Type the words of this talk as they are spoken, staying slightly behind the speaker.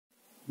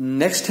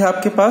Next है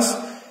आपके पास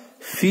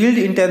field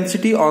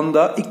intensity on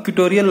the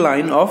equatorial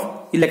line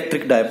of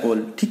electric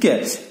dipole. ठीक है,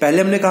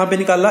 पहले हमने कहां पे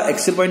निकाला,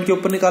 एक्सियल पॉइंट के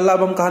ऊपर निकाला,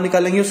 अब हम कहां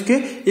निकालेंगे, उसके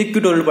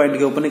इक्वेटोरियल पॉइंट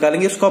के ऊपर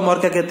निकालेंगे। इसको हम और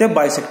क्या कहते हैं,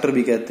 बाइसेक्टर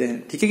भी कहते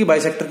हैं। ठीक है, कि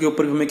बाइसेक्टर के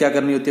ऊपर भी हमें क्या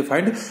करनी होती है,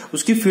 फाइंड,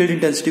 उसकी फील्ड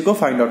इंटेंसिटी को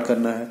फाइंड आउट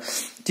करना है।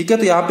 ठीक है,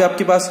 तो यहाँ पे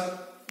आपके पास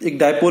एक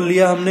डायपोल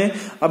लिया हमने,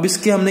 अब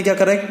इसके हमने क्या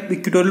करा,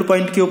 इक्वेटोरियल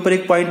पॉइंट के ऊपर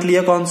एक पॉइंट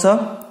लिया, कौन सा,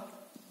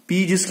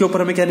 पी, जिसके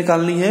ऊपर हमें क्या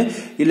निकालनी है,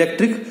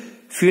 इलेक्ट्रिक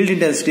फील्ड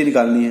इंटेंसिटी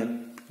निकालनी है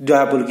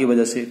डायपोल की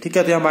वजह से। ठीक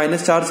है, तो यहाँ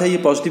माइनस चार्ज है, ये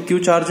पॉजिटिव क्यू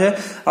चार्ज है।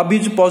 अब ये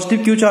जो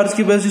पॉजिटिव क्यू चार्ज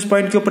की वजह से इस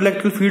पॉइंट के ऊपर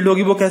इलेक्ट्रिकल फील्ड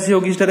होगी, वो कैसी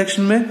होगी, इस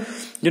डायरेक्शन में।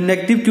 जो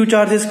नेगेटिव क्यू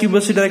चार्ज है, इसकी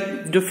वजह से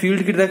जो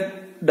फील्ड की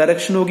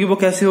डायरेक्शन होगी वो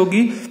कैसे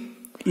होगी,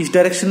 इस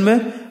डायरेक्शन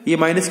में। ये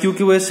माइनस क्यू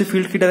की वजह से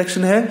फील्ड की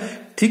डायरेक्शन है।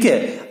 ठीक है,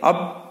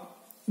 अब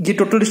ये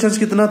टोटल डिस्टेंस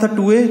कितना था,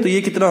 2a, तो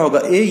ये कितना होगा,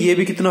 a, ये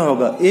भी कितना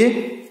होगा, a,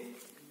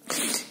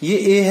 ये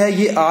a है,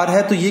 ये r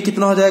है, तो ये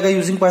कितना हो जाएगा,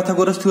 using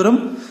Pythagoras theorem,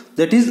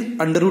 that is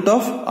under root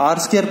of r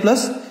square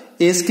plus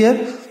a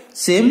square.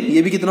 Same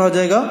ये भी कितना हो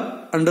जाएगा,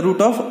 under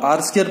root of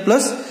r square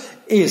plus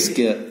a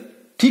square.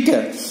 ठीक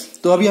है,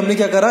 तो अभी हमने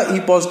क्या करा, ये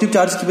पॉजिटिव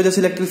चार्ज की वजह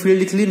से इलेक्ट्रिक फील्ड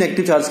लिख ली,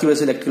 नेगेटिव चार्ज की वजह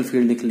से इलेक्ट्रिक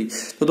फील्ड लिख ली,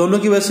 तो दोनों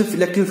की वजह से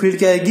इलेक्ट्रिक फील्ड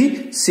क्या आएगी,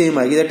 सेम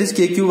आएगी, that is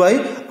KQ by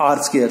r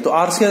square. तो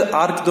r स्क्वायर,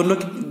 r दोनों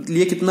के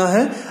लिए कितना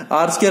है,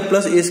 r square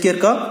plus a square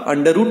का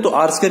अंडर रूट, तो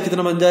r स्क्वायर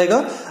कितना बन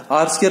जाएगा,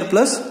 r square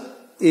plus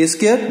a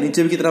square,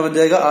 नीचे भी कितना बन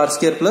जाएगा, r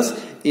square plus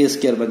a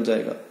square बन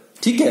जाएगा।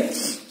 ठीक है,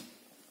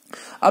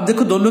 अब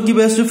देखो दोनों की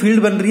वजह से जो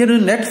फील्ड बन रही है, जो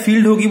नेट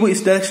फील्ड होगी वो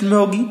इस डायरेक्शन में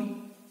होगी।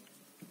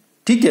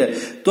 ठीक है,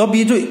 तो अब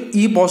ये जो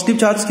ई पॉजिटिव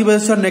चार्ज की वजह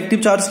से और नेगेटिव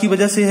चार्ज की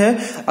वजह से है,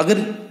 अगर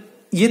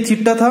ये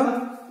थीटा था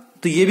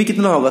तो ये भी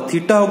कितना होगा,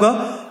 थीटा होगा,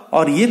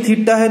 और ये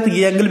थीटा है तो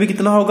ये एंगल भी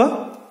कितना होगा,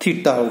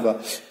 थीटा होगा।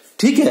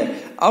 ठीक है,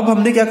 अब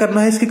हमने क्या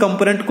करना है, इसके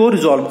कंपोनेंट को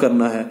रिजोल्व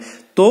करना है।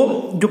 तो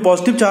जो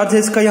पॉजिटिव चार्ज है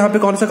इसका यहाँ पे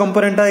कौन सा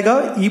कंपोनेंट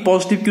आएगा, ई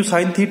पॉजिटिव क्यू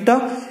साइन थीटा,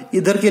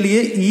 इधर के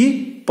लिए ई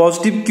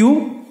पॉजिटिव क्यू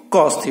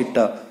कॉस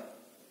थीटा।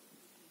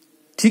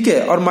 ठीक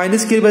है, और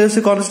माइनस की वजह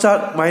से कौन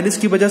सा, माइनस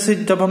की वजह से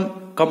जब हम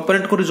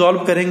कंपोनेंट को रिजोल्व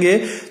करेंगे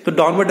तो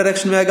डाउनवर्ड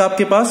डायरेक्शन में आएगा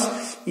आपके पास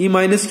E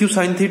minus Q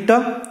sine theta,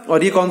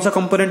 और ये कौन सा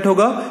कंपोनेंट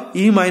होगा,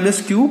 E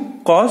minus Q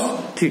cos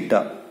theta.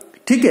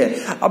 ठीक है,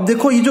 अब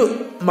देखो ये जो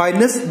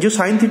माइनस जो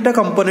साइन थीटा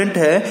कंपोनेंट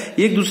है,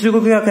 ये एक दूसरे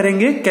को क्या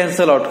करेंगे,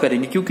 कैंसल आउट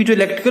करेंगे, क्योंकि जो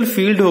इलेक्ट्रिकल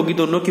फील्ड होगी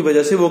दोनों की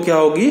वजह से वो क्या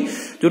होगी,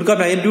 जो उनका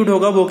मैग्नीट्यूड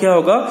होगा वो क्या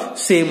होगा,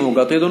 सेम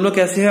होगा। तो ये दोनों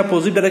कैसे है,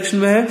 अपोजिट डायरेक्शन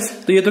में है,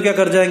 तो ये तो क्या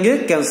कर जाएंगे,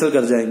 कैंसिल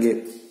कर जाएंगे।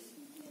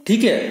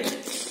 ठीक है,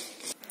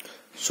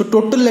 सो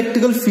टोटल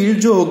इलेक्ट्रिकल फील्ड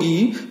जो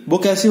होगी वो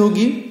कैसे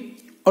होगी,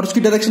 और उसकी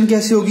डायरेक्शन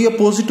कैसी होगी,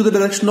 opposite to the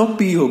direction of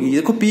P होगी।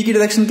 देखो P की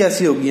डायरेक्शन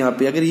कैसी होगी, यहाँ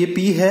पे अगर ये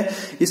P है,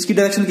 इसकी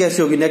डायरेक्शन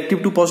कैसी होगी, नेगेटिव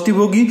टू पॉजिटिव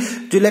होगी।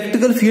 जो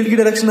इलेक्ट्रिकल फील्ड की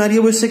डायरेक्शन आ रही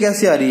है वो इससे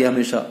कैसे आ रही है,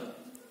 हमेशा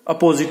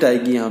अपोजिट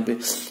आएगी यहाँ पे।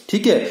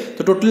 ठीक है,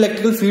 तो total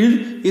electrical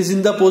field is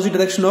in the opposite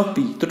direction of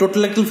P। तो टोटल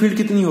इलेक्ट्रिकल फील्ड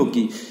कितनी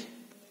होगी,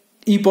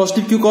 ई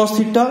positive Q cos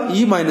theta,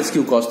 E minus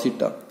Q cos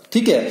theta.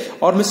 ठीक है,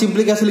 और मैं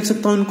सिंपली कैसे लिख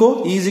सकता हूं इनको,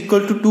 E is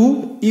equal to 2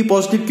 E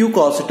positive Q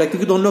cos theta,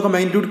 क्योंकि दोनों का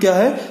मैग्नीट्यूड क्या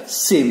है,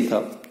 सेम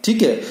था।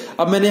 ठीक है,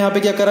 अब मैंने यहां पे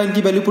क्या करा,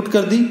 इनकी वैल्यू पुट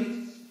कर दी,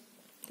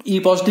 ई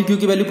पॉजिटिव क्यू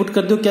की वैल्यू पुट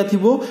कर दो, क्या थी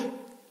वो,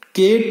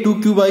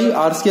 K2Q by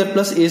are square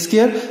plus A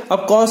square.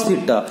 अब कॉस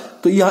थीटा,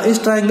 तो यहां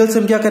इस ट्राइंगल से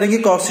हम क्या करेंगे,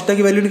 कॉस थीटा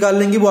की वैल्यू निकाल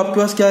लेंगे, वो आपके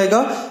पास क्या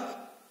आएगा,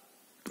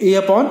 A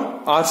upon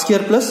are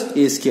square plus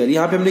A square.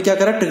 यहां पे हमने क्या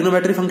करा,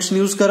 ट्रिग्नोमेट्री फंक्शन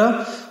यूज करा।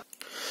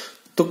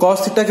 तो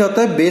कॉस थीटा क्या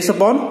होता है, बेस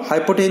अपॉन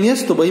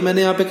हाइपोटेनियस, तो वही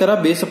मैंने यहाँ पे करा,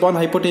 बेस अपॉन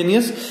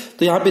हाइपोटेनियस।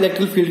 तो यहाँ पे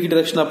इलेक्ट्रिकल फील्ड की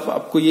डायरेक्शन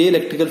आपको ये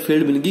इलेक्ट्रिकल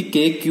फील्ड मिलेगी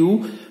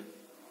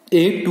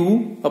KQ(A2)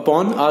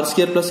 upon are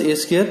square plus A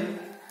square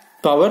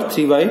power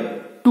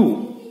 3/2।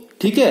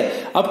 ठीक है,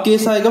 अब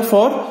केस आएगा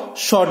फॉर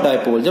शॉर्ट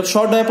डायपोल। जब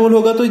शॉर्ट डायपोल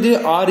होगा तो ये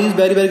R is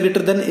very very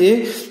greater than A,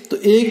 तो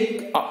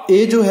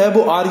A जो है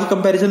वो R के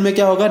कंपैरिजन में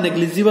क्या होगा,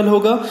 नेग्लिजिबल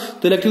होगा।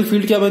 तो इलेक्ट्रिकल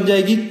फील्ड क्या बन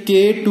जाएगी,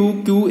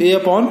 K2QA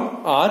अपॉन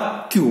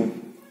R3।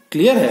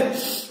 क्लियर है।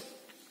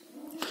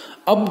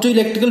 अब जो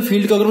इलेक्ट्रिकल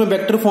फील्ड को अगर मैं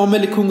वेक्टर फॉर्म में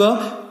लिखूंगा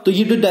तो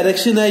ये जो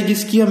डायरेक्शन आएगी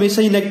इसकी,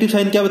 हमेशा नेगेटिव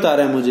साइन क्या बता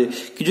रहा है मुझे,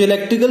 कि जो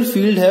इलेक्ट्रिकल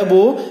फील्ड है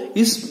वो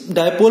इस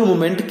डायपोल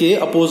मोमेंट के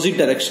अपोजिट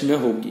डायरेक्शन में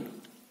होगी।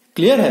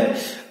 क्लियर है।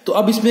 तो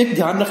अब इसमें एक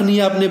ध्यान रखनी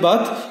है आपने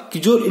बात, कि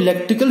जो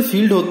इलेक्ट्रिकल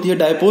फील्ड होती है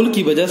डायपोल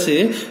की वजह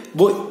से,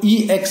 वो ई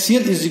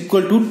axial is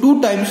equal to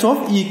 2 times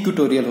of E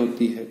equatorial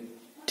होती है।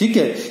 ठीक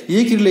है, ये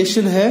एक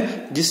रिलेशन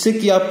है जिससे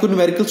कि आपको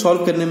न्यूमेरिकल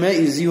सॉल्व करने में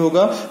इजी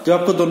होगा, जब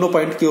आपको दोनों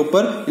पॉइंट के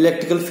ऊपर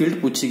इलेक्ट्रिकल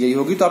फील्ड पूछी गई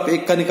होगी। तो आप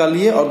एक का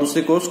निकालिए और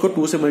दूसरे को उसको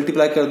 2 से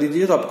मल्टीप्लाई कर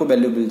दीजिए, तो आपको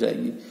वैल्यू मिल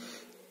जाएगी।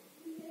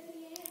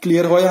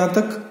 क्लियर हुआ यहां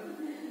तक।